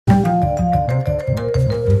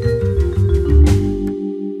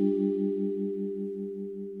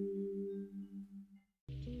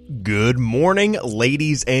Good morning,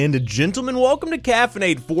 ladies and gentlemen. Welcome to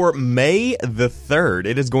Caffeinate for May the 3rd.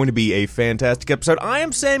 It is going to be a fantastic episode. I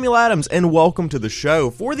am Samuel Adams, and welcome to the show.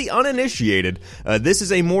 For the uninitiated, this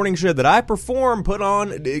is a morning show that I perform, put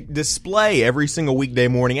on display every single weekday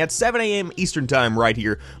morning at 7 a.m. Eastern Time right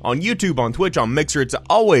here on YouTube, on Twitch, on Mixer. It's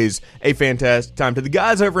always a fantastic time. To the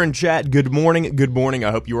guys over in chat, good morning, good morning.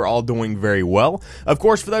 I hope you are all doing very well. Of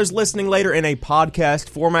course, for those listening later in a podcast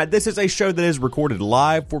format, this is a show that is recorded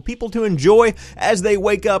live for people to enjoy as they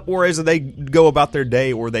wake up or as they go about their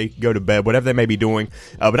day or they go to bed, whatever they may be doing.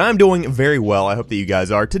 But I'm doing very well. I hope that you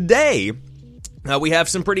guys are. Today, we have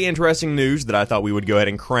some pretty interesting news that I thought we would go ahead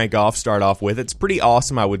and start off with. It's pretty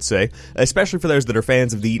awesome, I would say, especially for those that are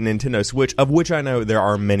fans of the Nintendo Switch, of which I know there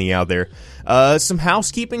are many out there. Some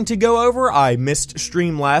housekeeping to go over. I missed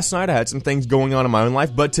stream last night. I had some things going on in my own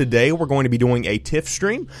life, but today we're going to be doing a Tiff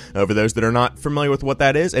stream. For those that are not familiar with what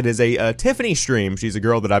that is, it is a Tiffany stream. She's a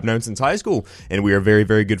girl that I've known since high school, and we are very,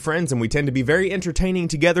 very good friends, and we tend to be very entertaining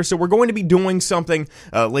together, so we're going to be doing something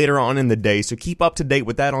later on in the day, so keep up to date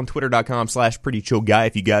with that on twitter.com/prettychillguy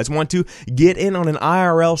if you guys want to get in on an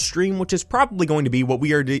IRL stream, which is probably going to be what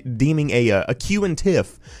we are deeming a Q and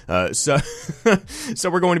Tiff. So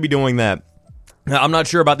we're going to be doing that. Now, I'm not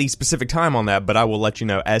sure about the specific time on that, but I will let you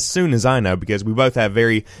know as soon as I know, because we both have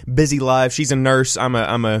very busy lives. She's a nurse. I'm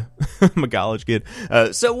a college kid.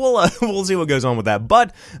 So we'll see what goes on with that.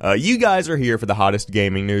 But you guys are here for the hottest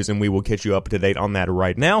gaming news, and we will catch you up to date on that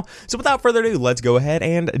right now. So without further ado, let's go ahead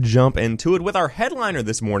and jump into it with our headliner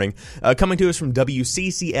this morning, coming to us from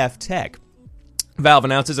WCCF Tech. Valve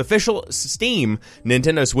announces official Steam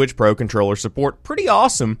Nintendo Switch Pro controller support. Pretty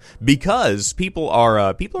awesome, because people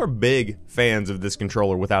are big fans of this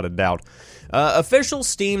controller without a doubt. Official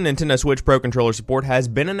Steam Nintendo Switch Pro controller support has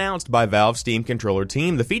been announced by Valve's Steam controller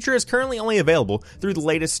team. The feature is currently only available through the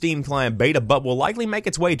latest Steam client beta, but will likely make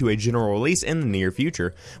its way to a general release in the near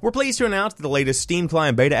future. We're pleased to announce that the latest Steam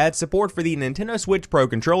client beta adds support for the Nintendo Switch Pro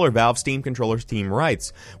controller, Valve Steam controllers team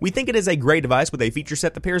writes. We think it is a great device with a feature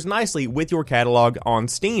set that pairs nicely with your catalog on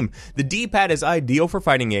Steam. The D-pad is ideal for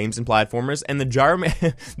fighting games and platformers, and the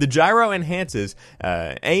gyro enhances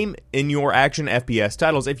aim in your action FPS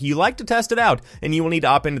titles. If you like to test it out, and you will need to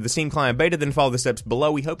opt into the Steam client beta, then follow the steps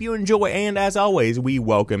below. We hope you enjoy, and as always, we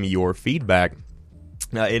welcome your feedback.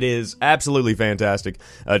 It is absolutely fantastic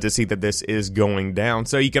to see that this is going down.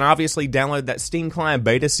 So you can obviously download that Steam client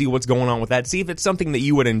beta, see what's going on with that, see if it's something that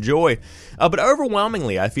you would enjoy. But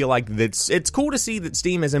overwhelmingly, I feel like it's cool to see that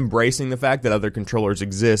Steam is embracing the fact that other controllers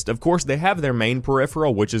exist. Of course, they have their main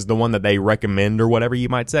peripheral, which is the one that they recommend, or whatever you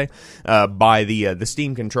might say, by the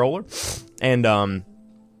Steam controller. And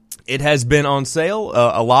it has been on sale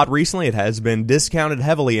a lot recently. It has been discounted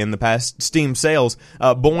heavily in the past Steam sales,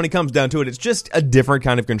 but when it comes down to it, it's just a different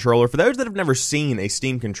kind of controller. For those that have never seen a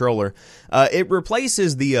Steam controller, it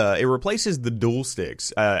replaces the dual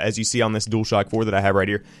sticks, as you see on this DualShock 4 that I have right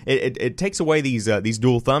here. It takes away these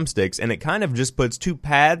dual thumbsticks, and it kind of just puts two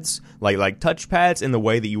pads, like touch pads, in the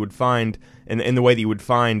way that you would find in the way that you would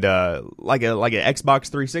find like an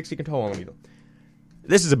Xbox 360 controller.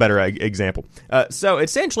 This is a better example. So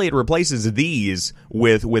essentially, it replaces these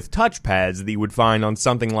with touch pads that you would find on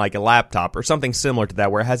something like a laptop or something similar to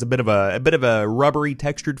that, where it has a bit of a rubbery,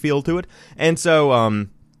 textured feel to it. And so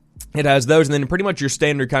it has those, and then pretty much your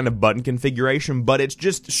standard kind of button configuration, but it's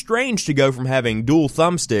just strange to go from having dual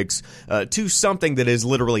thumbsticks to something that is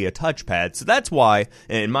literally a touchpad. So that's why,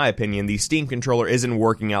 in my opinion, the Steam controller isn't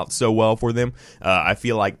working out so well for them. I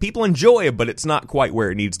feel like people enjoy it, but it's not quite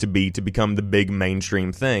where it needs to be to become the big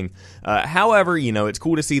mainstream thing. However, it's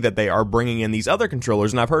cool to see that they are bringing in these other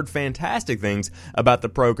controllers, and I've heard fantastic things about the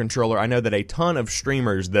Pro controller. I know that a ton of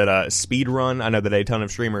streamers that speedrun, I know that a ton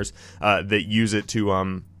of streamers that use it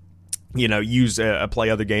to play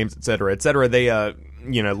other games, etc., etc. They,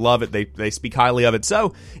 love it. They speak highly of it.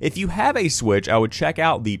 So, if you have a Switch, I would check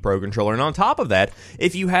out the Pro controller. And on top of that,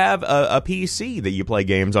 if you have a PC that you play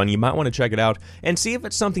games on, you might want to check it out and see if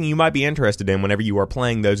it's something you might be interested in whenever you are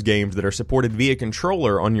playing those games that are supported via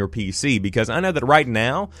controller on your PC. Because I know that right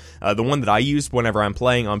now, the one that I use whenever I'm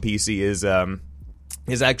playing on PC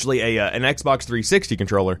is actually an Xbox 360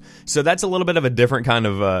 controller. So that's a little bit of a different kind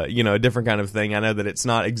of thing. I know that it's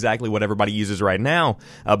not exactly what everybody uses right now,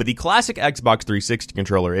 but the classic Xbox 360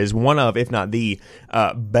 controller is one of, if not the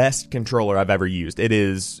best controller I've ever used. It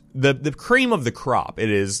is the cream of the crop. It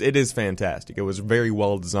is fantastic. It was very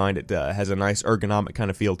well designed. It has a nice ergonomic kind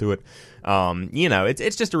of feel to it.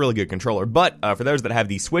 It's just a really good controller. But for those that have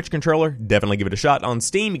the Switch controller, definitely give it a shot on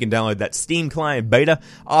Steam. You can download that Steam client beta,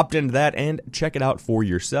 opt into that, and check it out for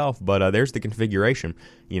yourself. But there's the configuration.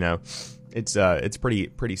 It's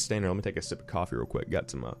pretty standard. Let me take a sip of coffee real quick.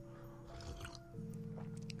 Got some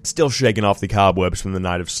Still shaking off the cobwebs from the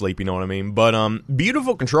night of sleep, you know what I mean? But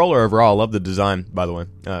beautiful controller overall. I love the design, by the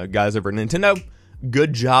way. Guys over at Nintendo,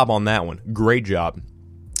 good job on that one. Great job.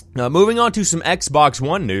 Moving on to some Xbox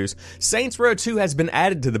One news, Saints Row 2 has been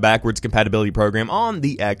added to the backwards compatibility program on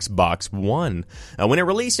the Xbox One. When it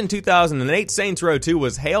released in 2008, Saints Row 2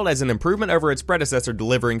 was hailed as an improvement over its predecessor,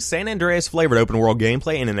 delivering San Andreas-flavored open-world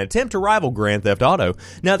gameplay in an attempt to rival Grand Theft Auto.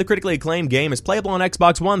 Now, the critically acclaimed game is playable on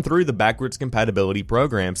Xbox One through the backwards compatibility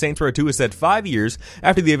program. Saints Row 2 is set 5 years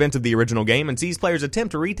after the events of the original game and sees players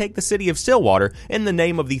attempt to retake the city of Stillwater in the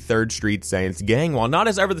name of the 3rd Street Saints gang. While not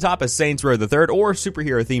as over-the-top as Saints Row the 3rd or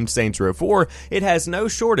superhero-themed Saints Row 4, it has no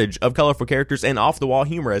shortage of colorful characters and off-the-wall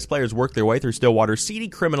humor as players work their way through Stillwater's seedy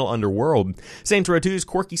criminal underworld. Saints Row 2's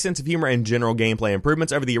quirky sense of humor and general gameplay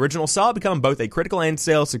improvements over the original saw it become both a critical and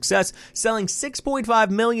sales success, selling 6.5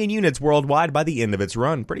 million units worldwide by the end of its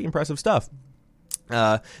run. Pretty impressive stuff.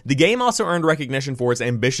 The game also earned recognition for its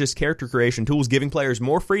ambitious character creation tools, giving players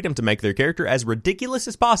more freedom to make their character as ridiculous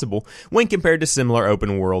as possible when compared to similar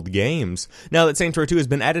open-world games. Now that Saints Row 2 has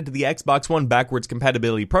been added to the Xbox One backwards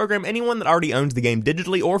compatibility program, anyone that already owns the game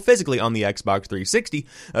digitally or physically on the Xbox 360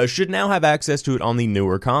 should now have access to it on the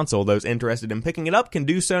newer console. Those interested in picking it up can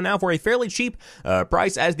do so now for a fairly cheap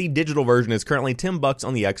price, as the digital version is currently $10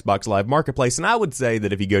 on the Xbox Live Marketplace, and I would say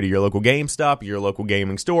that if you go to your local GameStop, your local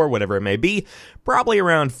gaming store, whatever it may be, probably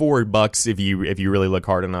around $4 if you really look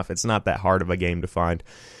hard enough. It's not that hard of a game to find.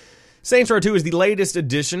 Saints Row 2 is the latest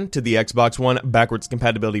addition to the Xbox One backwards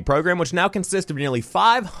compatibility program, which now consists of nearly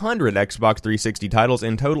 500 Xbox 360 titles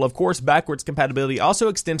in total. Of course, backwards compatibility also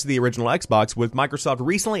extends to the original Xbox, with Microsoft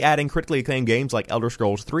recently adding critically acclaimed games like Elder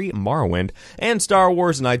Scrolls 3 Morrowind and Star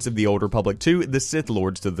Wars Knights of the Old Republic 2 The Sith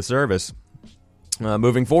Lords to the service.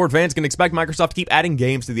 Moving forward, fans can expect Microsoft to keep adding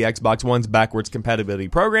games to the Xbox One's backwards compatibility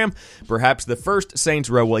program. Perhaps the first Saints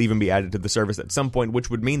Row will even be added to the service at some point, which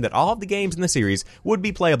would mean that all of the games in the series would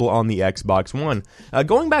be playable on the Xbox One.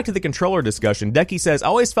 Going back to the controller discussion, Decky says, I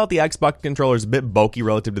always felt the Xbox controller is a bit bulky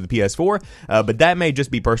relative to the PS4, but that may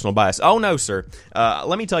just be personal bias. Oh, no, sir.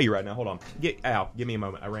 Let me tell you right now. Hold on. Give me a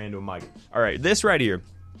moment. I ran into a mic. All right, this right here.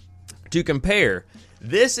 To compare,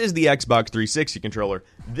 this is the Xbox 360 controller.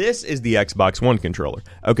 This is the Xbox One controller.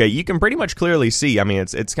 Okay, you can pretty much clearly see. I mean,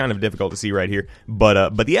 it's kind of difficult to see right here,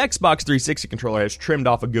 but the Xbox 360 controller has trimmed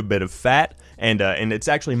off a good bit of fat, and it's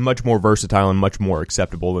actually much more versatile and much more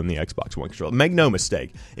acceptable than the Xbox One controller. Make no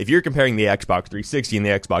mistake, if you're comparing the Xbox 360 and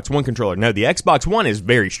the Xbox One controller, no, the Xbox One is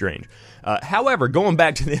very strange. However, going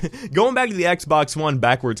back to the Xbox One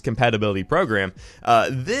backwards compatibility program,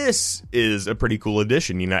 this is a pretty cool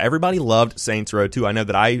addition. You know, everybody loved Saints Row 2. I know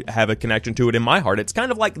that I have a connection to it in my heart. It's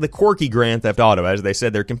kind of like the quirky Grand Theft Auto. As they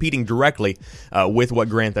said, they're competing directly with what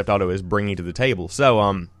Grand Theft Auto is bringing to the table.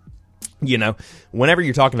 So, you know, whenever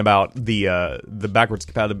you're talking about the backwards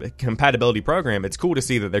compatibility program, it's cool to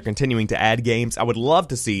see that they're continuing to add games. I would love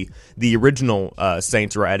to see the original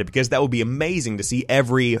Saints Row added, because that would be amazing to see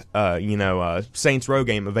every Saints Row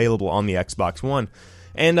game available on the Xbox One.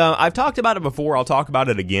 And I've talked about it before. I'll talk about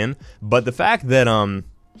it again. But the fact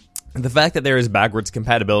that there is backwards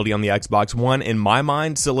compatibility on the Xbox One, in my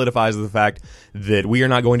mind, solidifies the fact that we are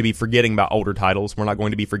not going to be forgetting about older titles. We're not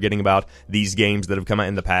going to be forgetting about these games that have come out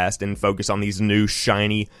in the past and focus on these new,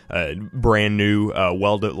 shiny, brand new,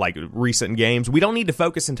 recent games. We don't need to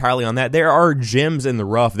focus entirely on that. There are gems in the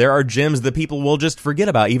rough. There are gems that people will just forget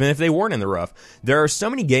about, even if they weren't in the rough. There are so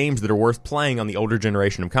many games that are worth playing on the older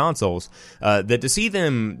generation of consoles that to see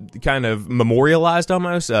them kind of memorialized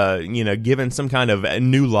almost, given some kind of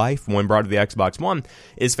new life when brought to the Xbox One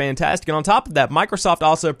is fantastic. And on top of that, Microsoft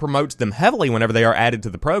also promotes them heavily whenever they are added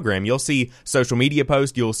to the program. You'll see social media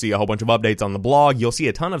posts, you'll see a whole bunch of updates on the blog, you'll see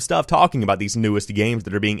a ton of stuff talking about these newest games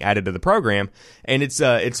that are being added to the program, and it's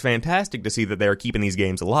fantastic to see that they're keeping these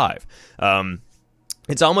games alive.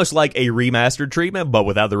 It's almost like a remastered treatment, but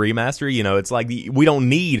without the remaster. You know, it's like we don't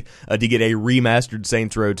need to get a remastered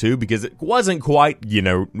Saints Row 2 because it wasn't quite,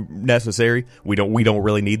 necessary. We don't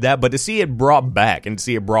really need that. But to see it brought back and to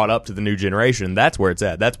see it brought up to the new generation, that's where it's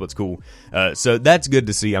at. That's what's cool. So that's good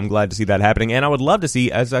to see. I'm glad to see that happening. And I would love to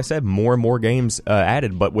see, as I said, more and more games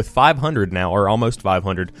added. But with 500 now, or almost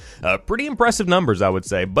 500, pretty impressive numbers, I would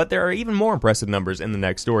say. But there are even more impressive numbers in the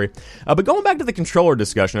next story. But going back to the controller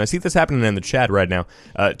discussion, I see this happening in the chat right now.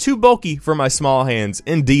 Too bulky for my small hands.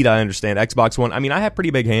 Indeed, I understand. Xbox One, I mean, I have pretty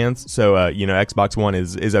big hands, so, Xbox One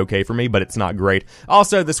is okay for me, but it's not great.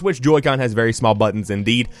 Also, the Switch Joy-Con has very small buttons.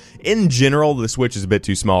 Indeed, in general, the Switch is a bit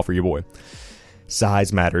too small for your boy.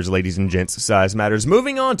 Size matters, ladies and gents. Size matters.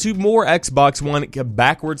 Moving on to more Xbox One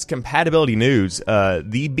backwards compatibility news.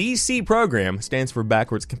 The BC program, stands for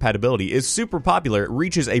backwards compatibility, is super popular. It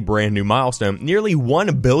reaches a brand new milestone, nearly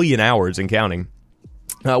 1 billion hours and counting.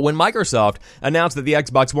 When Microsoft announced that the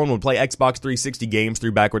Xbox One would play Xbox 360 games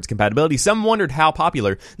through backwards compatibility, some wondered how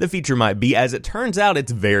popular the feature might be. As it turns out,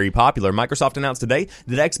 it's very popular. Microsoft announced today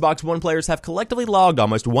that Xbox One players have collectively logged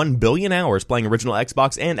almost 1 billion hours playing original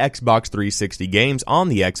Xbox and Xbox 360 games on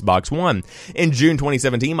the Xbox One. In June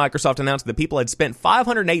 2017, Microsoft announced that people had spent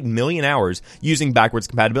 508 million hours using backwards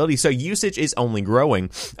compatibility, so usage is only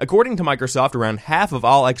growing. According to Microsoft, around half of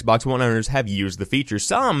all Xbox One owners have used the feature.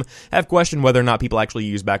 Some have questioned whether or not people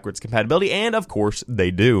actually use backwards compatibility, and of course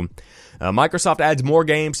they do. Microsoft adds more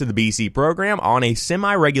games to the BC program on a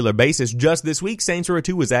semi-regular basis. Just this week, Saints Row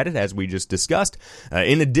 2 was added, as we just discussed.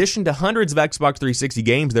 In addition to hundreds of Xbox 360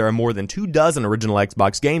 games, there are more than 24 original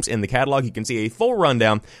Xbox games in the catalog. You can see a full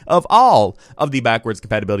rundown of all of the backwards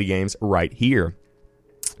compatibility games right here.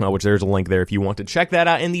 Which there's a link there if you want to check that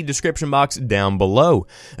out in the description box down below.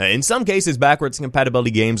 In some cases, backwards compatibility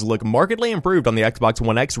games look markedly improved on the Xbox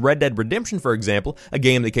One X. Red Dead Redemption, for example, a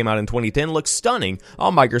game that came out in 2010, looks stunning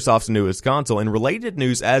on Microsoft's newest console. In related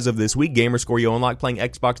news, as of this week, gamerscore you unlock playing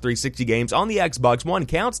Xbox 360 games on the Xbox One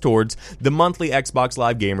counts towards the monthly Xbox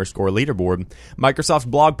Live gamerscore leaderboard. Microsoft's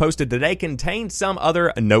blog posted today contains some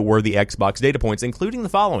other noteworthy Xbox data points, including the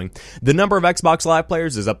following. The number of Xbox Live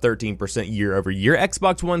players is up 13% year over year.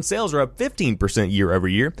 Xbox One sales are up 15% year over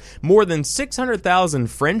year. More than 600,000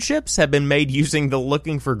 friendships have been made using the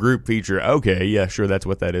looking for group feature. Okay, yeah, sure, that's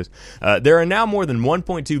what that is. There are now more than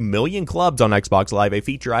 1.2 million clubs on Xbox Live, a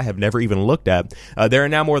feature I have never even looked at. There are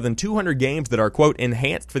now more than 200 games that are, quote,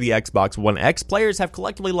 enhanced for the Xbox One X. Players have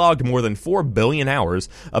collectively logged more than 4 billion hours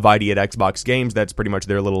of ID at Xbox games. That's pretty much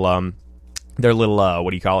their little what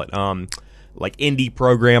do you call it? Like indie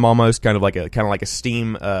program almost, kind of like a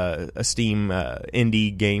Steam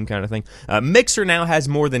indie game kind of thing. Mixer now has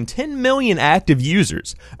more than 10 million active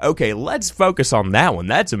users. Okay, let's focus on that one.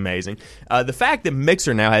 That's amazing. The fact that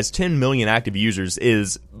Mixer now has 10 million active users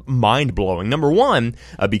is mind-blowing. Number one,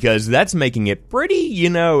 because that's making it pretty,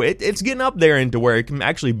 it's getting up there into where it can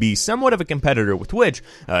actually be somewhat of a competitor with Twitch.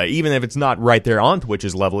 Even if it's not right there on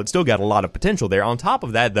Twitch's level, it's still got a lot of potential there. On top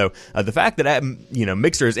of that, though, the fact that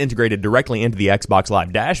Mixer is integrated directly into the Xbox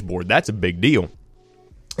Live dashboard, that's a big deal.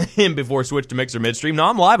 And before I switch to Mixer midstream, no,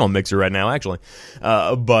 I'm live on Mixer right now, actually.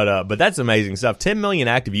 But that's amazing stuff. 10 million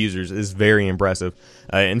active users is very impressive.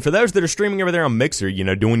 And for those that are streaming over there on Mixer,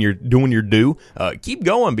 doing your due, keep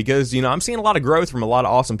going because I'm seeing a lot of growth from a lot of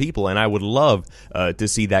awesome people, and I would love to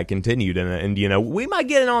see that continued. And we might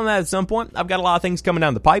get in on that at some point. I've got a lot of things coming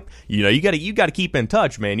down the pipe. You got to keep in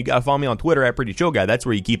touch, man. You got to follow me on Twitter at Pretty Chill Guy. That's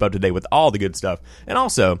where you keep up to date with all the good stuff. And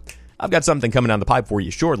also, I've got something coming down the pipe for you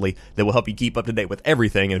shortly that will help you keep up to date with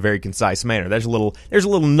everything in a very concise manner. There's a little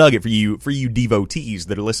nugget for you devotees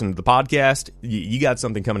that are listening to the podcast. You got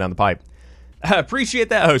something coming down the pipe. I appreciate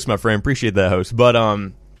that host, my friend. Appreciate that host. But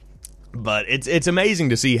it's amazing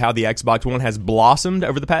to see how the Xbox One has blossomed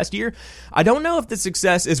over the past year. I don't know if the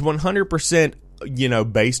success is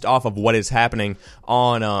 100%, based off of what is happening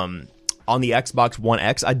on the Xbox One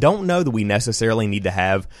X. I don't know that we necessarily need to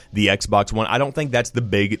have the Xbox One. I don't think that's the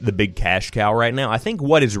big cash cow right now. I think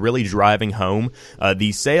what is really driving home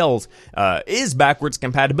these sales is backwards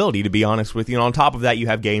compatibility, to be honest with you. And on top of that, you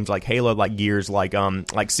have games like Halo, like Gears, like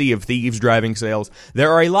Sea of Thieves driving sales.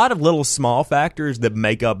 There are a lot of little small factors that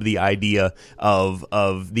make up the idea of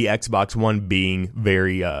the Xbox One being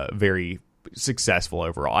very very successful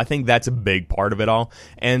overall. I think that's a big part of it all.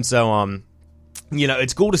 And so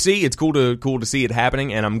it's cool to see. It's cool to see it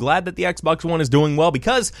happening, and I'm glad that the Xbox One is doing well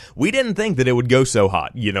because we didn't think that it would go so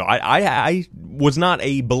hot. I was not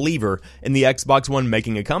a believer in the Xbox One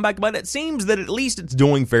making a comeback, but it seems that at least it's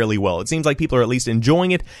doing fairly well. It seems like people are at least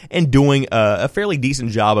enjoying it and doing a fairly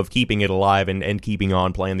decent job of keeping it alive and keeping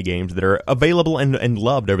on playing the games that are available and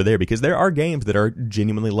loved over there, because there are games that are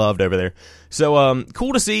genuinely loved over there. So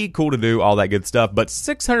cool to see, cool to do, all that good stuff. But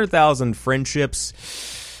 600,000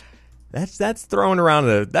 friendships. That's throwing around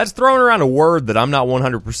a word that I'm not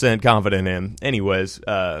 100% confident in. Anyways,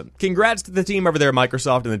 congrats to the team over there at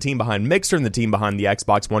Microsoft and the team behind Mixer and the team behind the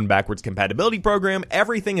Xbox One backwards compatibility program.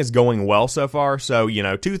 Everything is going well so far. So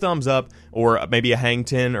 2 thumbs up, or maybe a hang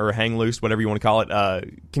 10 or a hang loose, whatever you want to call it.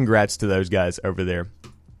 Congrats to those guys over there.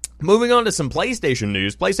 Moving on to some PlayStation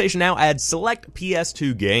news, PlayStation Now adds select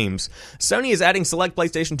PS2 games. Sony is adding select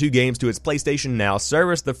PlayStation 2 games to its PlayStation Now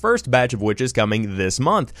service, the first batch of which is coming this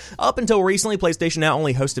month. Up until recently, PlayStation Now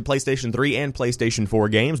only hosted PlayStation 3 and PlayStation 4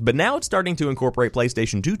 games, but now it's starting to incorporate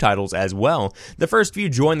PlayStation 2 titles as well. The first few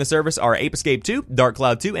join the service are Ape Escape 2, Dark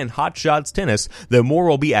Cloud 2, and Hot Shots Tennis, though more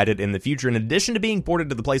will be added in the future. In addition to being ported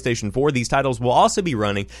to the PlayStation 4, these titles will also be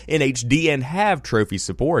running in HD and have trophy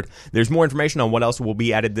support. There's more information on what else will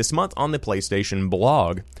be added this month on the PlayStation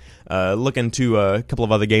blog. Looking to a couple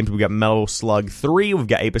of other games, we've got Metal Slug 3, we've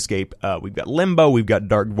got Ape Escape, we've got Limbo, we've got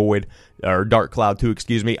Dark Cloud 2,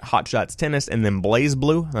 Hot Shots Tennis, and then Blaze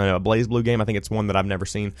Blue. A Blaze Blue game, I think it's one that I've never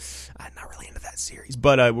seen. I'm not really into that series,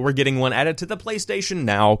 but we're getting one added to the PlayStation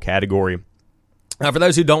Now category. Now, for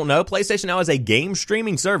those who don't know, PlayStation Now is a game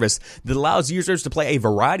streaming service that allows users to play a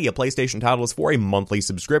variety of PlayStation titles for a monthly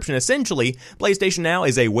subscription. Essentially, PlayStation Now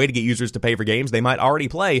is a way to get users to pay for games they might already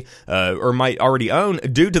play or might already own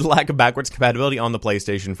due to the lack of backwards compatibility on the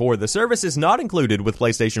PlayStation 4. The service is not included with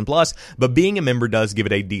PlayStation Plus, but being a member does give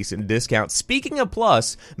it a decent discount. Speaking of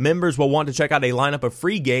Plus, members will want to check out a lineup of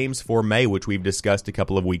free games for May, which we've discussed a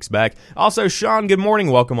couple of weeks back. Also, Sean, good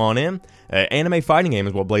morning. Welcome on in. Anime fighting game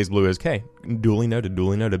is what Blaze Blue is. Okay, duly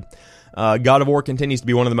noted. God of War continues to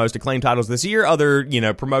be one of the most acclaimed titles this year. Other,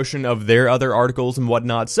 promotion of their other articles and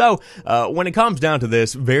whatnot. So, when it comes down to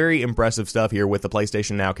this, very impressive stuff here with the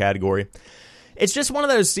PlayStation Now category. It's just one of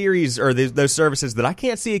those series or those services that I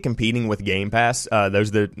can't see it competing with Game Pass. Those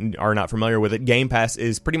that are not familiar with it, Game Pass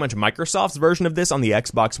is pretty much Microsoft's version of this on the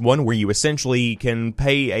Xbox One, where you essentially can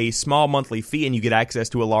pay a small monthly fee and you get access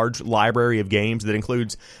to a large library of games that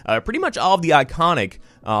includes pretty much all of the iconic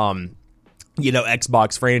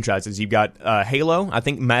Xbox franchises. You've got Halo, I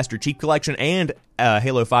think Master Chief Collection, and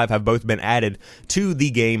Halo 5 have both been added to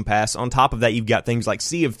the Game Pass. On top of that, you've got things like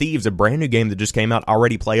Sea of Thieves, a brand new game that just came out,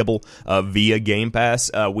 already playable via Game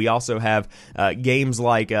Pass. We also have games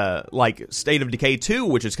like State of Decay 2,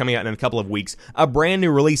 which is coming out in a couple of weeks, a brand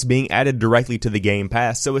new release being added directly to the Game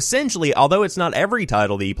Pass. So essentially, although it's not every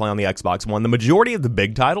title that you play on the Xbox One, the majority of the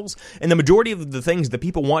big titles and the majority of the things that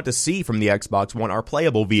people want to see from the Xbox One are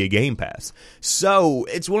playable via Game Pass. So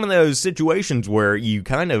it's one of those situations where you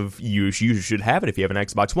should have it if you have an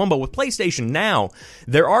Xbox One. But with PlayStation Now,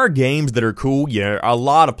 there are games that are cool. A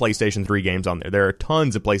lot of PlayStation 3 games on there. There are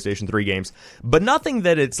tons of PlayStation 3 games, but nothing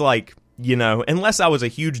that it's like, unless I was a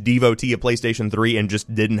huge devotee of PlayStation 3 and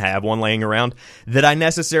just didn't have one laying around, that I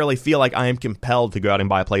necessarily feel like I am compelled to go out and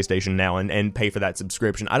buy a PlayStation Now and pay for that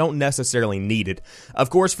subscription. I don't necessarily need it.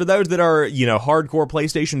 Of course, for those that are, hardcore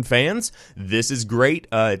PlayStation fans, this is great.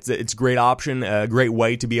 It's a great option, a great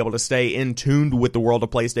way to be able to stay in tune with the world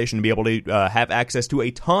of PlayStation, to be able to have access to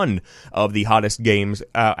a ton of the hottest games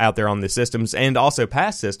out there on the systems and also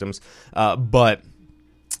past systems. But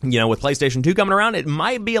with PlayStation 2 coming around, it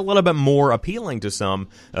might be a little bit more appealing to some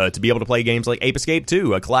to be able to play games like Ape Escape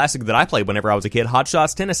 2, a classic that I played whenever I was a kid, Hot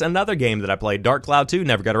Shots Tennis, another game that I played, Dark Cloud 2,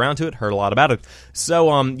 never got around to it, heard a lot about it.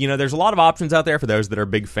 So, there's a lot of options out there for those that are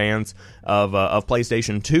big fans of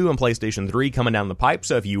PlayStation 2 and PlayStation 3 coming down the pipe.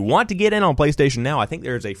 So if you want to get in on PlayStation Now, I think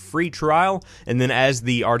there's a free trial, and then as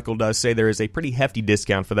the article does say, there is a pretty hefty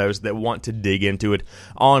discount for those that want to dig into it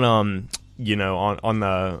on on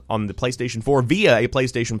the PlayStation 4 via a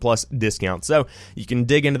PlayStation Plus discount. So you can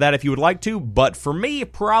dig into that if you would like to, but for me,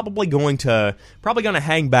 probably going to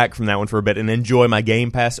hang back from that one for a bit and enjoy my Game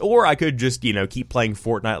Pass, or I could just, keep playing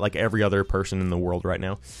Fortnite like every other person in the world right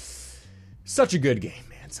now. Such a good game,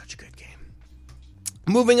 man. Such a good game.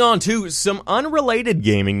 Moving on to some unrelated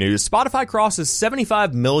gaming news. Spotify crosses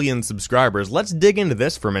 75 million subscribers. Let's dig into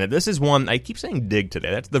this for a minute. This is one, I keep saying dig today.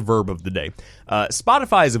 That's the verb of the day.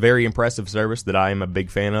 Spotify is a very impressive service that I am a big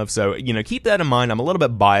fan of. So, keep that in mind. I'm a little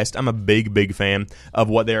bit biased. I'm a big fan of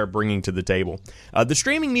what they're bringing to the table. The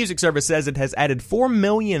streaming music service says it has added 4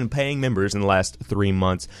 million paying members in the last 3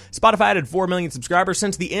 months. Spotify added 4 million subscribers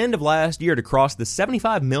since the end of last year to cross the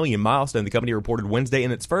 75 million milestone, the company reported Wednesday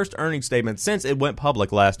in its first earnings statement since it went public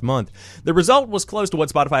last month. The result was close to what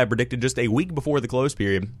Spotify had predicted just a week before the close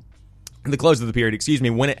of the period,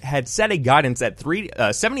 when it had set a guidance at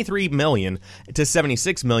 73 million to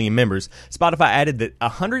 76 million members. Spotify added that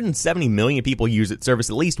 170 million people use its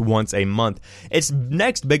service at least once a month. Its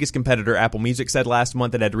next biggest competitor, Apple Music, said last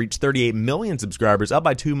month it had reached 38 million subscribers, up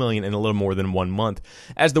by 2 million in a little more than 1 month.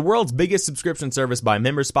 As the world's biggest subscription service by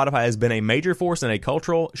members, Spotify has been a major force in a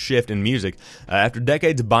cultural shift in music. After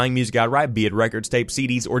decades of buying music outright, be it records, tapes,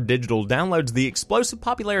 CDs, or digital downloads, the explosive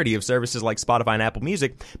popularity of services like Spotify and Apple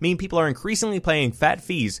Music mean people are increasingly paying fat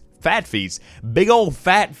fees fat fees, big old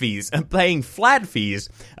fat fees, paying flat fees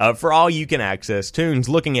for all you can access tunes.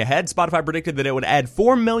 Looking ahead, Spotify predicted that it would add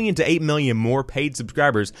 4 million to 8 million more paid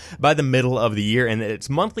subscribers by the middle of the year, and that its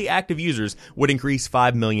monthly active users would increase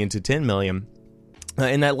 5 million to 10 million.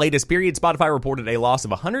 In that latest period, Spotify reported a loss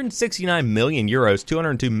of 169 million euros,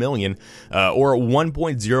 202 million, or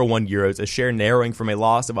 1.01 euros a share, narrowing from a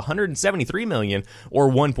loss of 173 million, or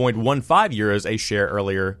 1.15 euros a share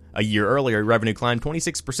a year earlier. Revenue climbed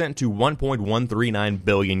 26% to 1.139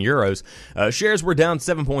 billion euros. Shares were down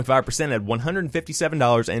 7.5% at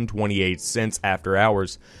 $157.28 after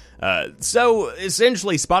hours. So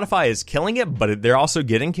essentially Spotify is killing it, but they're also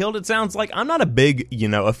getting killed. It sounds like. I'm not a big,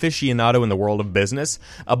 aficionado in the world of business,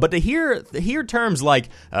 but to hear terms like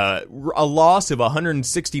a loss of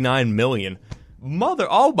 169 million,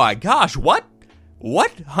 oh my gosh, what?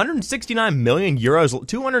 169 million euros,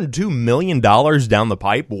 $202 million down the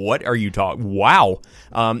pipe? What are you talking? Wow.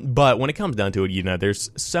 But when it comes down to it,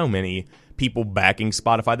 there's so many people backing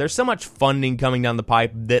Spotify. There's so much funding coming down the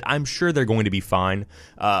pipe that I'm sure they're going to be fine.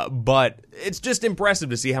 But it's just impressive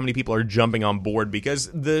to see how many people are jumping on board, because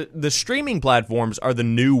the streaming platforms are the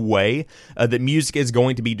new way that music is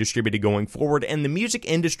going to be distributed going forward, and the music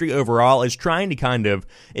industry overall is trying to kind of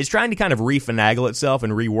refinagle itself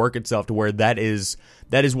and rework itself to where that is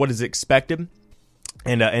what is expected.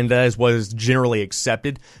 And that is what is generally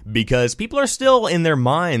accepted, because people are still in their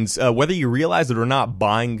minds, whether you realize it or not,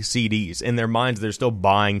 buying CDs. In their minds, they're still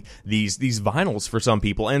buying these vinyls for some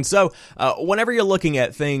people. And so, whenever you're looking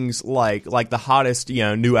at things like the hottest,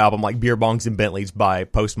 new album like Beer Bongs and Bentleys by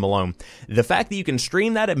Post Malone, the fact that you can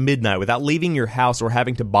stream that at midnight without leaving your house or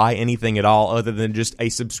having to buy anything at all other than just a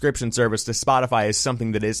subscription service to Spotify is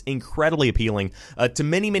something that is incredibly appealing to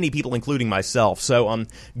many, many people, including myself. So,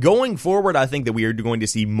 going forward, I think that we are going to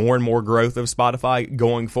see more and more growth of Spotify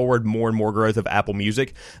going forward, more and more growth of Apple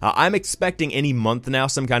Music. I'm expecting any month now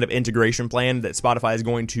some kind of integration plan that Spotify is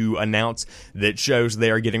going to announce that shows they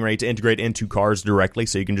are getting ready to integrate into cars directly,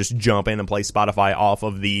 so you can just jump in and play Spotify off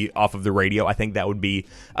of the radio. I think that would be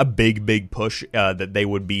a big push that they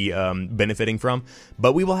would be benefiting from,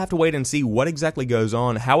 but we will have to wait and see what exactly goes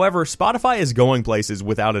on. However, Spotify is going places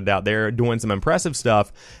without a doubt. They're doing some impressive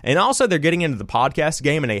stuff, and also they're getting into the podcast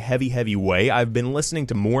game in a heavy way. I've been listening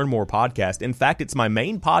to more and more podcasts. In fact, it's my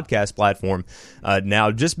main podcast platform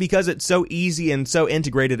now, just because it's so easy and so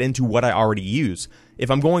integrated into what I already use.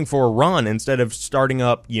 If I'm going for a run, instead of starting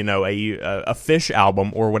up, a Fish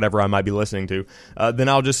album or whatever I might be listening to, then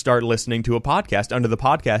I'll just start listening to a podcast under the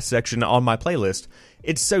podcast section on my playlist.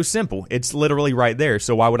 It's so simple. It's literally right there.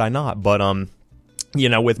 So why would I not? But,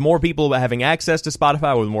 with more people having access to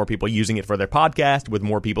Spotify, with more people using it for their podcast, with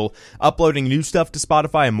more people uploading new stuff to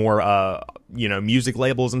Spotify, and more, music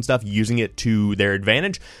labels and stuff using it to their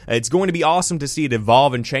advantage, it's going to be awesome to see it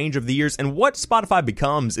evolve and change over the years. And what Spotify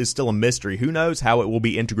becomes is still a mystery. Who knows how it will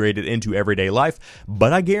be integrated into everyday life?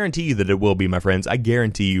 But I guarantee you that it will be, my friends. I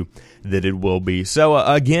guarantee you that it will be. So,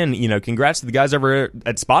 again, congrats to the guys over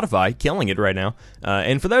at Spotify, killing it right now.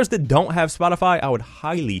 And for those that don't have Spotify, I would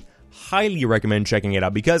highly recommend checking it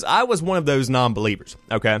out, because I was one of those non-believers,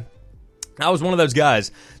 okay? I was one of those guys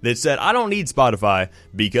that said, I don't need Spotify,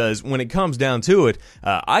 because when it comes down to it,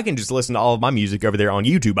 I can just listen to all of my music over there on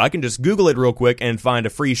YouTube. I can just Google it real quick and find a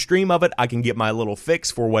free stream of it. I can get my little fix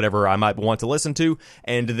for whatever I might want to listen to,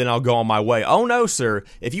 and then I'll go on my way. Oh no, sir.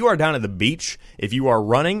 If you are down at the beach, if you are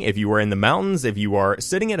running, if you are in the mountains, if you are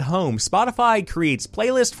sitting at home, Spotify creates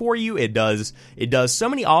playlists for you. It does so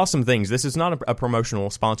many awesome things. This is not a promotional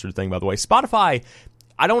sponsored thing, by the way. Spotify,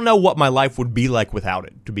 I don't know what my life would be like without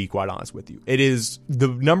it, to be quite honest with you. It is the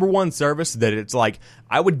number one service that it's like,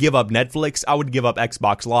 I would give up Netflix, I would give up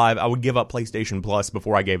Xbox Live, I would give up PlayStation Plus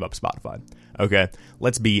before I gave up Spotify. Okay,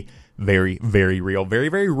 let's be very, very real, very,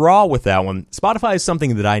 very raw with that one. Spotify is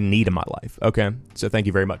something that I need in my life, okay? So thank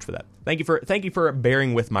you very much for that. Thank you for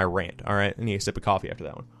bearing with my rant, all right? I need a sip of coffee after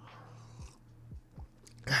that one.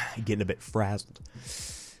 Getting a bit frazzled.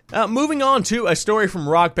 Moving on to a story from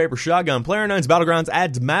Rock, Paper, Shotgun. PlayerUnknown's Battlegrounds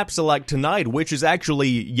adds map select tonight, which is actually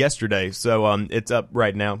yesterday, so it's up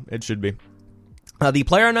right now. It should be. The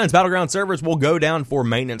PlayerUnknown's Battleground servers will go down for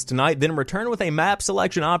maintenance tonight, then return with a map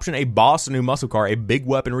selection option, a boss, a new muscle car, a big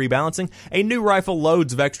weapon rebalancing, a new rifle,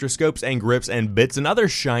 loads of extra scopes and grips and bits, and other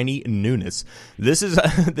shiny newness. This is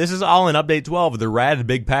all in Update 12, the rad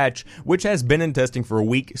big patch, which has been in testing for a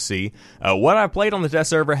week. See, what I've played on the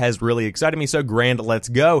test server has really excited me, so grand, let's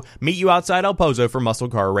go. Meet you outside El Pozo for muscle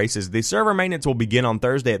car races. The server maintenance will begin on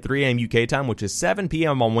Thursday at 3 a.m. UK time, which is 7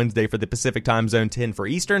 p.m. on Wednesday for the Pacific time zone, 10 for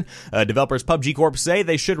Eastern. Developers PUBG Corp Corp say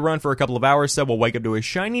they should run for a couple of hours, so we'll wake up to a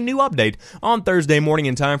shiny new update on Thursday morning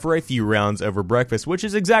in time for a few rounds over breakfast, which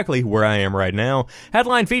is exactly where I am right now.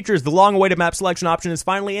 Headline features: the long-awaited map selection option is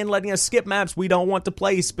finally in, letting us skip maps we don't want to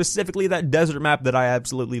play, specifically that desert map that I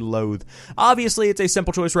absolutely loathe. Obviously, it's a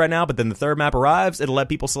simple choice right now, but then the third map arrives. It'll let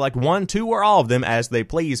people select one, two, or all of them as they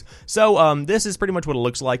please. So, this is pretty much what it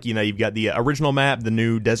looks like. You know, you've got the original map, the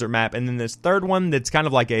new desert map, and then this third one that's kind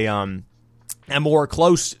of like a more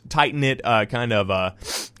close, tight-knit kind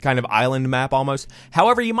of island map almost.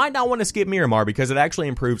 However, you might not want to skip Miramar because it actually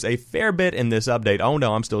improves a fair bit in this update. Oh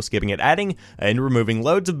no, I'm still skipping it. Adding and removing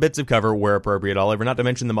loads of bits of cover where appropriate all over. Not to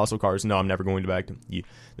mention the muscle cars. No, I'm never going back to you.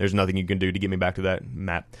 There's nothing you can do to get me back to that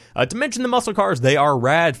map. To mention the muscle cars, they are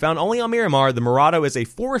rad. Found only on Miramar, the Murado is a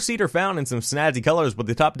 4-seater found in some snazzy colors with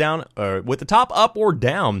the top down, with the top up or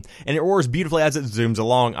down, and it roars beautifully as it zooms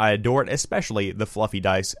along. I adore it, especially the fluffy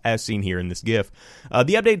dice as seen here in this GIF.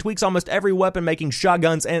 The update tweaks almost every weapon, making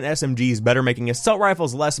shotguns and SMGs better, making assault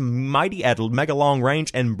rifles less mighty at mega long range,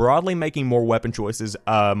 and broadly making more weapon choices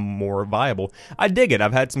more viable. I dig it.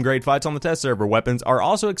 I've had some great fights on the test server. Weapons are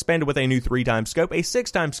also expanded with a new 3x scope, a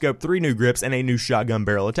 6x scope, 3 new grips, and a new shotgun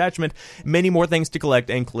barrel attachment. Many more things to collect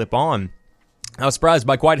and clip on. I was surprised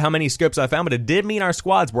by quite how many scopes I found, but it did mean our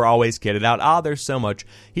squads were always kitted out. There's so much.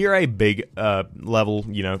 Here a big level,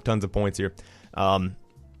 tons of points here.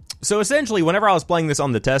 So essentially, whenever I was playing this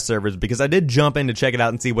on the test servers, because I did jump in to check it out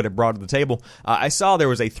and see what it brought to the table, I saw there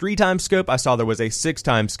was a 3x scope, I saw there was a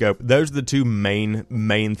 6x scope. Those are the two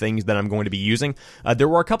main things that I'm going to be using. There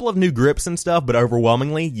were a couple of new grips and stuff, but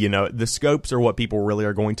overwhelmingly, the scopes are what people really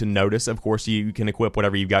are going to notice. Of course, you can equip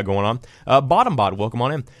whatever you've got going on. Bottom bot, welcome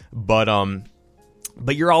on in.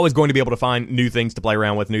 But you're always going to be able to find new things to play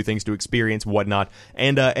around with, new things to experience, whatnot.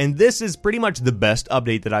 And this is pretty much the best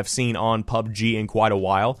update that I've seen on PUBG in quite a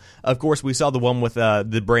while. Of course, we saw the one with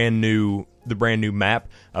the brand new map.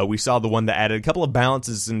 We saw the one that added a couple of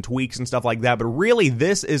balances and tweaks and stuff like that. But really,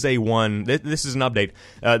 this is an update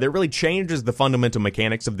that really changes the fundamental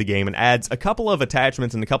mechanics of the game and adds a couple of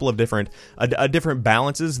attachments and a couple of different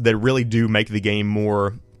balances that really do make the game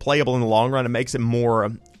more playable in the long run. It makes it more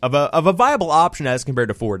of a viable option as compared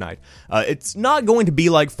to Fortnite. It's not going to be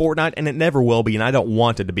like Fortnite, and it never will be, and I don't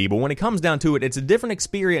want it to be, but when it comes down to it, it's a different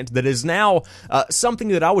experience that is now something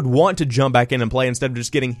that I would want to jump back in and play instead of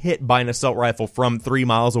just getting hit by an assault rifle from 3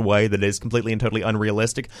 miles away that is completely and totally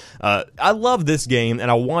unrealistic. I love this game, and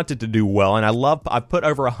I want it to do well, and I've put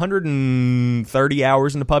over 130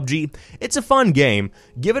 hours into PUBG. It's a fun game.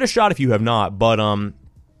 Give it a shot if you have not, but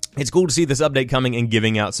it's cool to see this update coming and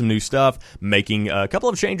giving out some new stuff, making a couple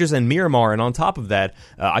of changes in Miramar, and on top of that,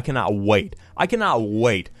 I cannot wait.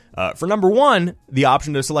 For number one, the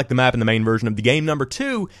option to select the map in the main version of the game. Number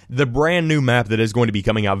two, the brand new map that is going to be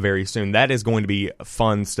coming out very soon. That is going to be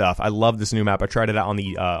fun stuff. I love this new map. I tried it out on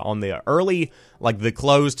the early, the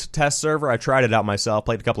closed test server. I tried it out myself,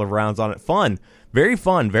 played a couple of rounds on it. Fun, very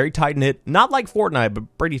tight-knit. Not like Fortnite,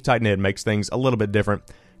 but pretty tight-knit. Makes things a little bit different.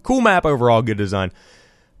 Cool map overall, good design.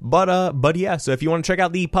 But yeah, so if you want to check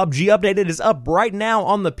out the PUBG update, it is up right now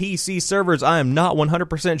on the PC servers. I am not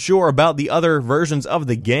 100% sure about the other versions of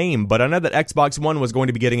the game, but I know that Xbox One was going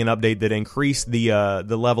to be getting an update that increased the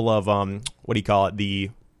level of, the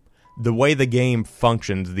way the game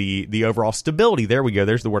functions, the overall stability. There we go.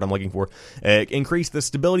 There's the word I'm looking for. Increased the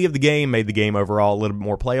stability of the game, made the game overall a little bit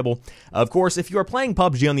more playable. Of course, if you are playing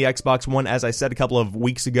PUBG on the Xbox One, as I said a couple of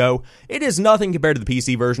weeks ago, it is nothing compared to the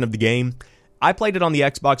PC version of the game. I played it on the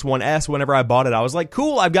Xbox One S whenever I bought it. I was like,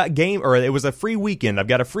 cool, it was a free weekend. I've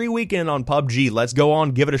got a free weekend on PUBG. Let's go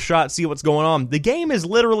on, give it a shot, see what's going on. The game is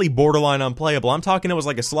literally borderline unplayable. I'm talking it was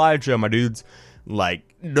like a slideshow, my dudes.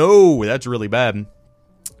 No, that's really bad.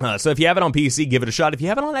 So if you have it on PC, give it a shot. If you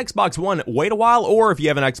have it on Xbox One, wait a while. Or if you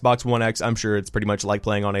have an Xbox One X, I'm sure it's pretty much like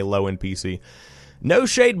playing on a low-end PC. No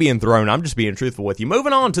shade being thrown, I'm just being truthful with you.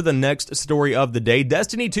 Moving on to the next story of the day.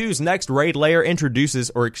 Destiny 2's next raid layer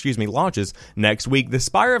launches next week. The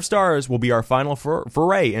Spire of Stars will be our final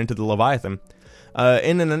foray into the Leviathan.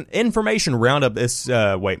 In an information roundup In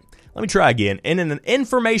an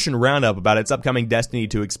information roundup about its upcoming Destiny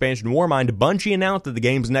 2 expansion Warmind, Bungie announced that the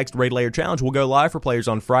game's next Raid Layer Challenge will go live for players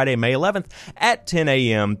on Friday, May 11th at 10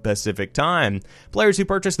 a.m. Pacific Time. Players who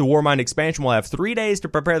purchase the Warmind expansion will have 3 days to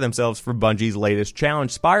prepare themselves for Bungie's latest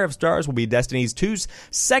challenge. Spire of Stars will be Destiny 2's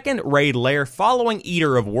second Raid Layer following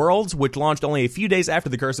Eater of Worlds, which launched only a few days after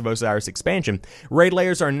the Curse of Osiris expansion. Raid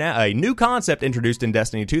Layers are now a new concept introduced in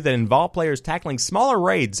Destiny 2 that involve players tackling smaller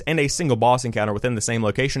raids and a single boss encounter within the same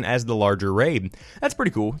location as the larger raid. That's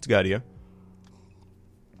pretty cool. It's a good idea.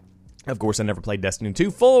 Of course, I never played Destiny 2.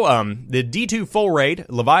 The D2 full raid,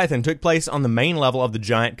 Leviathan, took place on the main level of the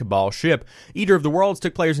giant Cabal ship. Eater of the Worlds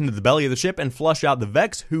took players into the belly of the ship and flushed out the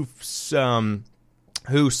Vex, who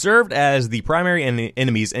served as the primary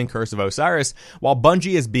enemies in Curse of Osiris. While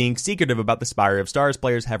Bungie is being secretive about the Spire of Stars,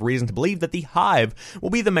 players have reason to believe that the Hive will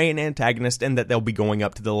be the main antagonist and that they'll be going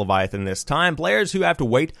up to the Leviathan this time. Players will have to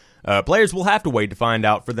wait to find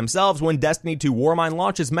out for themselves when Destiny 2 Warmind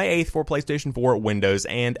launches May 8th for PlayStation 4, Windows,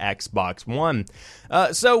 and Xbox One.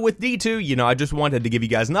 So with D2, I just wanted to give you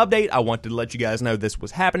guys an update. I wanted to let you guys know this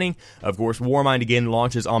was happening. Of course, Warmind again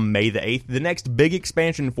launches on May the 8th, the next big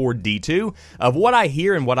expansion for D2. Of what I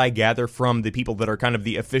hear and what I gather from the people that are kind of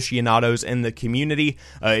the aficionados in the community,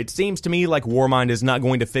 it seems to me like Warmind is not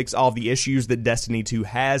going to fix all the issues that Destiny 2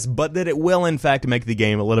 has, but that it will in fact make the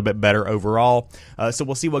game a little bit better overall. So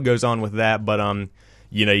we'll see what goes on with that, but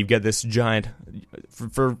you've got this giant,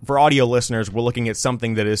 for audio listeners, we're looking at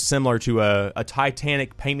something that is similar to a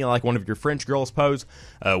Titanic, paint me like one of your French girls pose,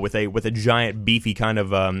 with a giant beefy kind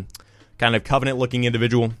of Covenant looking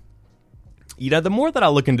individual. The more that I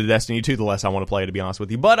look into Destiny 2, the less I want to play, to be honest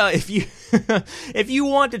with you. But if you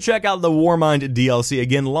want to check out the Warmind DLC,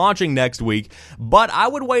 again, launching next week, but I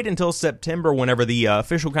would wait until September whenever the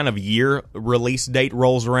official kind of year release date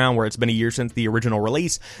rolls around, where it's been a year since the original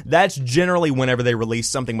release. That's generally whenever they release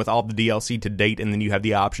something with all the DLC to date, and then you have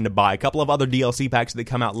the option to buy a couple of other DLC packs that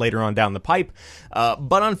come out later on down the pipe.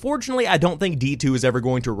 But unfortunately, I don't think D2 is ever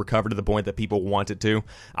going to recover to the point that people want it to.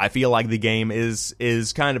 I feel like the game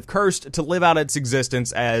is kind of cursed to live out its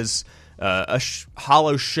existence as a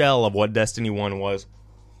hollow shell of what Destiny 1 was.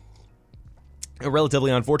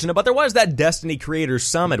 Relatively unfortunate, but there was that Destiny Creators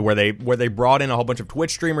Summit where they brought in a whole bunch of Twitch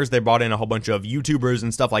streamers, they brought in a whole bunch of YouTubers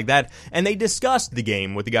and stuff like that, and they discussed the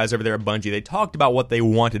game with the guys over there at Bungie. They talked about what they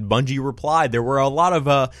wanted. Bungie replied. There were a lot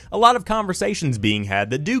of conversations being had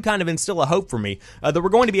that do kind of instill a hope for me that we're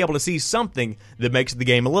going to be able to see something that makes the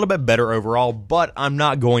game a little bit better overall. But I'm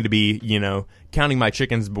not going to be, counting my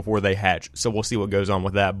chickens before they hatch. So we'll see what goes on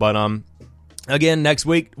with that. But again, next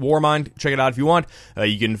week, Warmind, check it out if you want.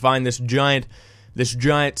 You can find this giant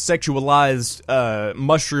sexualized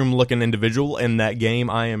mushroom-looking individual in that game.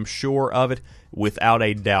 I am sure of it, without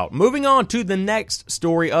a doubt. Moving on to the next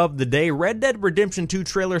story of the day, Red Dead Redemption 2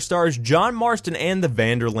 trailer stars John Marston and the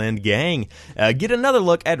Vanderland Gang. Get another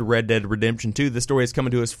look at Red Dead Redemption 2. The story is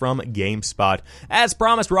coming to us from GameSpot. As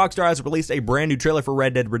promised, Rockstar has released a brand new trailer for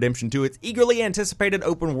Red Dead Redemption 2, its eagerly anticipated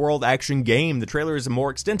open-world action game. The trailer is a more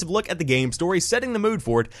extensive look at the game story, setting the mood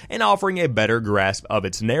for it and offering a better grasp of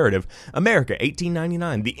its narrative. America,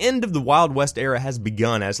 1899. The end of the Wild West era has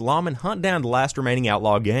begun as lawmen hunt down the last remaining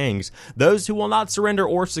outlaw gangs. Those who will not surrender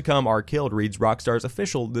or succumb are killed, reads Rockstar's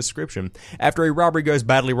official description. After a robbery goes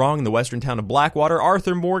badly wrong in the western town of Blackwater,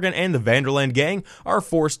 Arthur Morgan and the Vanderland Gang are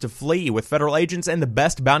forced to flee. With federal agents and the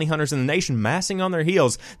best bounty hunters in the nation massing on their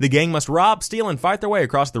heels, the gang must rob, steal, and fight their way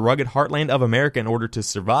across the rugged heartland of America in order to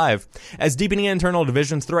survive. As deepening internal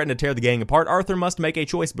divisions threaten to tear the gang apart, Arthur must make a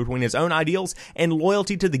choice between his own ideals and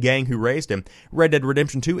loyalty to the gang who raised him. Red Dead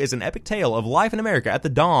Redemption 2 is an epic tale of life in America at the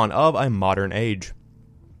dawn of a modern age.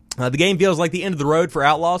 The game feels like the end of the road for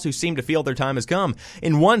outlaws who seem to feel their time has come.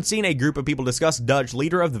 In one scene, a group of people discuss Dutch,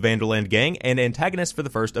 leader of the Vanderland Gang and antagonist for the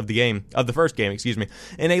first game.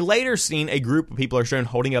 In a later scene, a group of people are shown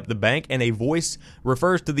holding up the bank, and a voice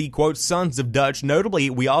refers to the, quote, sons of Dutch. Notably,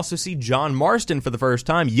 we also see John Marston for the first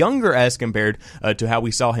time, younger as compared to how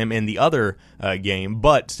we saw him in the other game,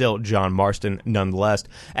 but still John Marston nonetheless.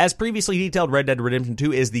 As previously detailed, Red Dead Redemption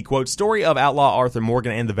 2 is the, quote, story of outlaw Arthur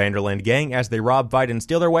Morgan and the Vanderland Gang as they rob, fight, and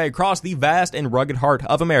steal their way across the vast and rugged heart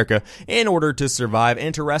of America in order to survive.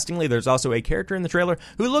 Interestingly, there's also a character in the trailer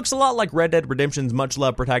who looks a lot like Red Dead Redemption's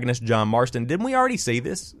much-loved protagonist John Marston. Didn't we already see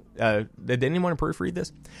this? Did anyone proofread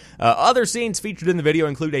this? Other scenes featured in the video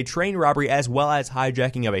include a train robbery as well as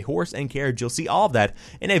hijacking of a horse and carriage. You'll see all of that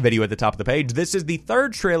in a video at the top of the page. This is the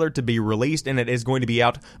third trailer to be released, and it is going to be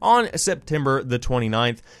out on September the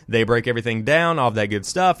 29th. They break everything down, all of that good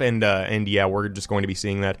stuff, and yeah, we're just going to be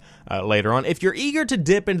seeing that later on. If you're eager to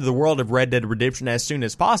dip into the world of Red Dead Redemption as soon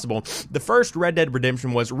as possible, the first Red Dead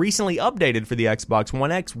Redemption was recently updated for the Xbox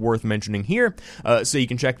One X, worth mentioning here, so you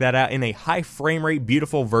can check that out in a high frame rate,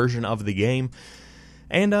 beautiful version of the game.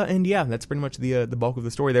 And yeah, that's pretty much the bulk of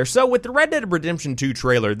the story there. So with the Red Dead Redemption 2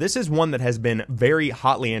 trailer, this is one that has been very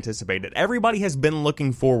hotly anticipated. Everybody has been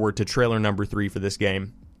looking forward to trailer number 3 for this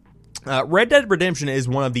game. Red Dead Redemption is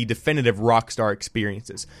one of the definitive Rockstar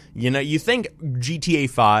experiences. You know, you think GTA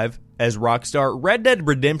 5 as Rockstar. Red Dead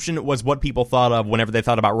Redemption was what people thought of whenever they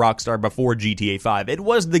thought about Rockstar before GTA 5. It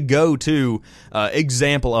was the go-to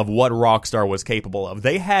example of what Rockstar was capable of.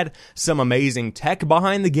 They had some amazing tech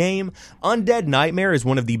behind the game. Undead Nightmare is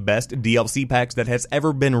one of the best DLC packs that has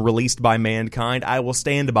ever been released by mankind. I will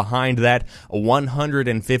stand behind that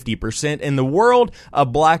 150%. In the world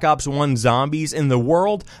of Black Ops 1 Zombies, in the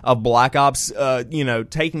world of Black Ops,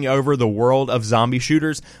 taking over the world of zombie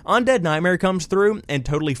shooters, Undead Nightmare comes through and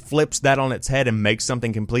totally flips that on its head and makes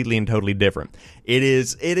something completely and totally different. It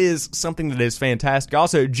is something that is fantastic.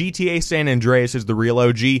 Also, GTA San Andreas is the real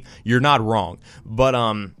OG. You're not wrong. But,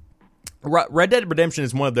 Red Dead Redemption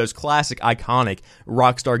is one of those classic, iconic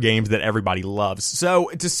Rockstar games that everybody loves. So,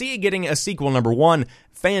 to see it getting a sequel, number one,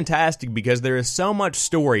 fantastic, because there is so much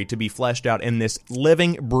story to be fleshed out in this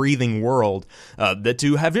living, breathing world, that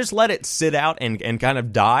to have just let it sit out and kind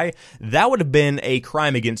of die, that would have been a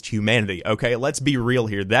crime against humanity, okay? Let's be real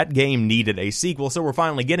here. That game needed a sequel, so we're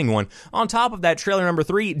finally getting one. On top of that, trailer number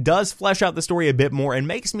 3 does flesh out the story a bit more and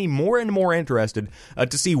makes me more and more interested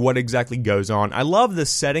to see what exactly goes on. I love the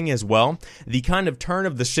setting as well. The kind of turn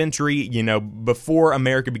of the century, before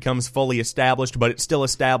America becomes fully established, but it's still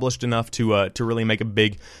established enough to really make a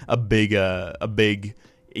big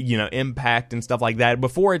impact and stuff like that.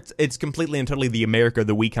 Before it's completely and totally the America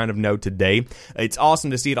that we kind of know today. It's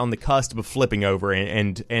awesome to see it on the cusp of flipping over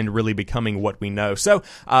and really becoming what we know. So,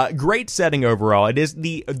 great setting overall. It is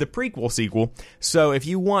the prequel sequel. So if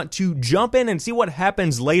you want to jump in and see what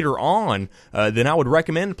happens later on, then I would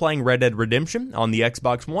recommend playing Red Dead Redemption on the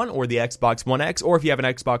Xbox One or the Xbox One X, or if you have an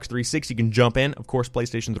Xbox 360, you can jump in. Of course,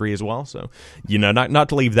 PlayStation 3 as well. So, not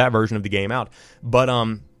to leave that version of the game out. But,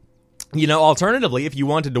 alternatively, if you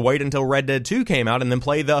wanted to wait until Red Dead 2 came out and then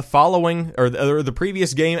play the following, or the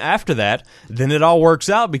previous game after that, then it all works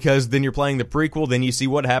out, because then you're playing the prequel, then you see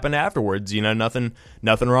what happened afterwards. Nothing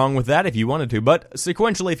wrong with that if you wanted to. But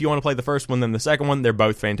sequentially, if you want to play the first one, then the second one, they're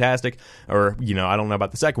both fantastic. Or, I don't know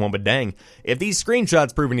about the second one, but dang, if these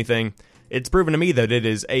screenshots prove anything, it's proven to me that it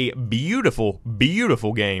is a beautiful,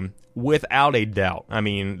 beautiful game, without a doubt. I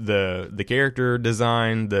mean, the character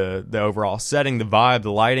design, the overall setting, the vibe,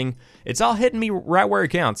 the lighting, it's all hitting me right where it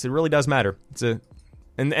counts. It really does matter.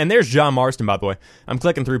 And there's John Marston, by the way. I'm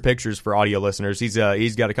clicking through pictures for audio listeners. He's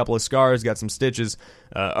got a couple of scars, got some stitches.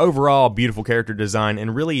 Overall, beautiful character design,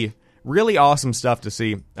 and really, really awesome stuff to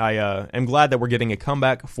see. I am glad that we're getting a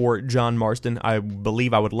comeback for John Marston. I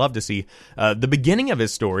believe I would love to see the beginning of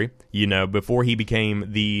his story, before he became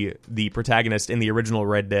the protagonist in the original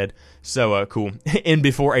Red Dead. So cool. And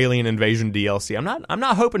before Alien Invasion DLC. I'm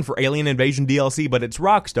not hoping for Alien Invasion DLC, but it's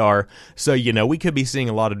Rockstar, so we could be seeing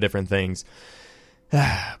a lot of different things.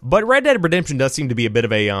 But Red Dead Redemption does seem to be a bit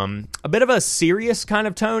of a serious kind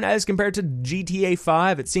of tone as compared to GTA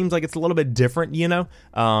 5. It seems like it's a little bit different,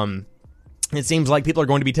 It seems like people are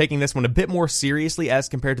going to be taking this one a bit more seriously as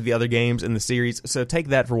compared to the other games in the series, so take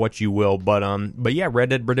that for what you will. But yeah, Red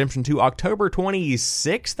Dead Redemption 2, October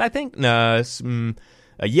 26th, I think?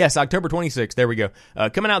 Yes, October 26th, there we go.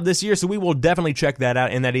 Coming out this year, so we will definitely check that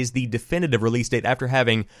out, and that is the definitive release date after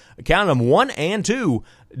having, count them, 1 and 2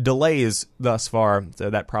 delays thus far, so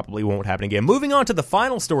that probably won't happen again. Moving on to the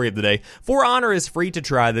final story of the day, For Honor is free to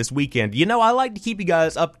try this weekend. I like to keep you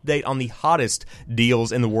guys up to date on the hottest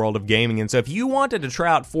deals in the world of gaming, and so if you wanted to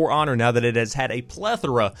try out For Honor now that it has had a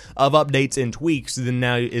plethora of updates and tweaks, then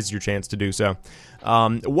now is your chance to do so.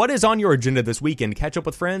 What is on your agenda this weekend? Catch up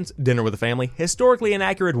with friends, dinner with the family, historically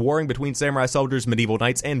inaccurate warring between samurai soldiers, medieval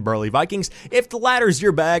knights, and burly Vikings? If the latter's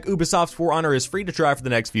your bag, Ubisoft's For Honor is free to try for the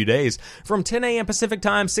next few days. From 10 a.m. Pacific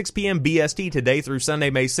Time, 6 p.m. BST today through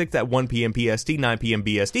Sunday, May 6th at 1 p.m. PST, 9 p.m.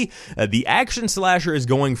 BST, the action slasher is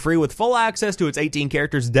going free with full access to its 18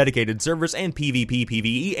 characters, dedicated servers, and PvP,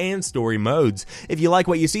 PvE, and story modes. If you like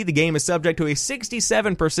what you see, the game is subject to a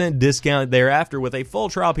 67% discount thereafter with a full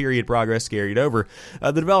trial period progress carried over.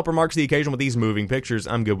 The developer marks the occasion with these moving pictures.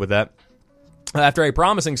 I'm good with that. After a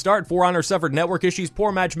promising start, For Honor suffered network issues,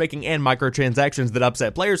 poor matchmaking, and microtransactions that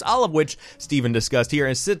upset players, all of which Steven discussed here,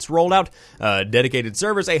 and since rolled out dedicated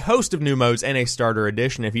servers, a host of new modes, and a starter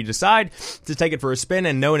edition. If you decide to take it for a spin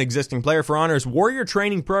and know an existing player, For Honor's Warrior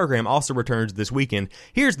Training Program also returns this weekend.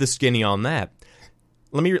 Here's the skinny on that.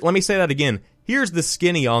 Let me say that again. Here's the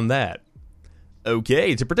skinny on that.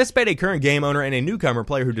 Okay, to participate, a current game owner and a newcomer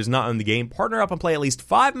player who does not own the game partner up and play at least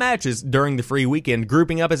 5 matches during the free weekend.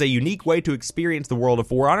 Grouping up is a unique way to experience the world of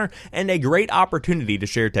For Honor and a great opportunity to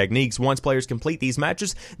share techniques. Once players complete these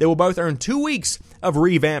matches, they will both earn 2 weeks of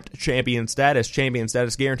revamped champion status. Champion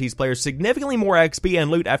status guarantees players significantly more XP and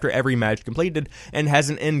loot after every match completed and has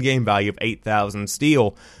an in-game value of 8,000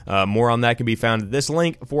 steel. More on that can be found at this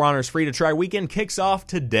link. For Honor's free-to-try weekend kicks off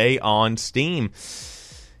today on Steam.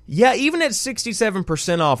 Yeah, even at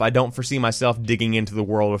 67% off, I don't foresee myself digging into the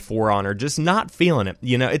world of For Honor. Just not feeling it.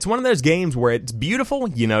 You know, it's one of those games where it's beautiful.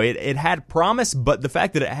 You know, it had promise, but the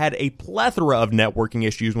fact that it had a plethora of networking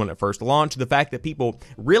issues when it first launched, the fact that people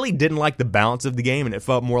really didn't like the balance of the game and it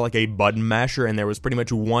felt more like a button masher and there was pretty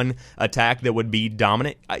much one attack that would be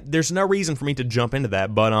dominant. There's no reason for me to jump into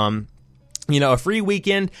that, but you know, a free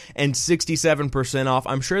weekend and 67% off.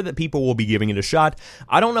 I'm sure that people will be giving it a shot.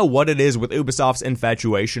 I don't know what it is with Ubisoft's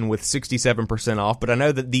infatuation with 67% off, but I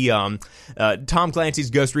know that the Tom Clancy's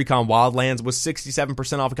Ghost Recon Wildlands was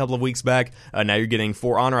 67% off a couple of weeks back. Now you're getting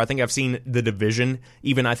For Honor. I think I've seen The Division,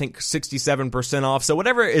 even I think 67% off. So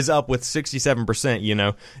whatever is up with 67%, you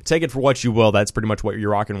know, take it for what you will. That's pretty much what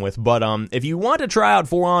you're rocking with. But if you want to try out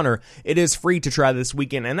For Honor, it is free to try this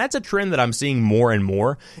weekend, and that's a trend that I'm seeing more and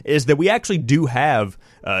more, is that we actually do have,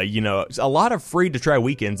 you know, a lot of free-to-try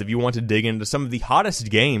weekends if you want to dig into some of the hottest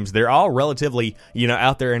games. They're all relatively, you know,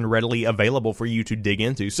 out there and readily available for you to dig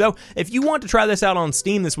into. So if you want to try this out on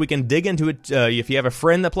Steam this weekend, dig into it. If you have a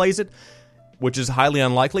friend that plays it, which is highly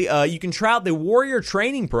unlikely, you can try out the Warrior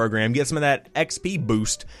Training Program, get some of that XP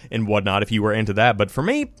boost and whatnot if you were into that. But for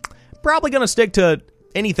me, probably going to stick to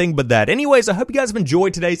anything but that. Anyways, I hope you guys have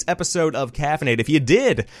enjoyed today's episode of Caffeinate. If you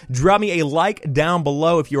did, drop me a like down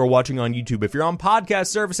below if you are watching on YouTube. If you're on podcast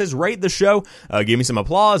services, rate the show. Give me some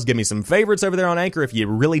applause. Give me some favorites over there on Anchor if you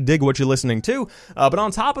really dig what you're listening to. But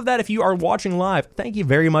on top of that, if you are watching live, thank you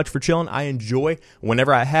very much for chilling. I enjoy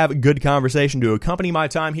whenever I have good conversation to accompany my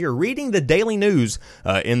time here reading the daily news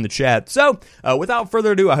in the chat. So, without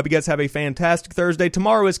further ado, I hope you guys have a fantastic Thursday.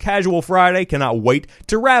 Tomorrow is Casual Friday. Cannot wait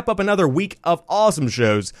to wrap up another week of awesome shows.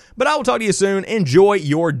 But I will talk to you soon. Enjoy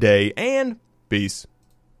your day, and peace.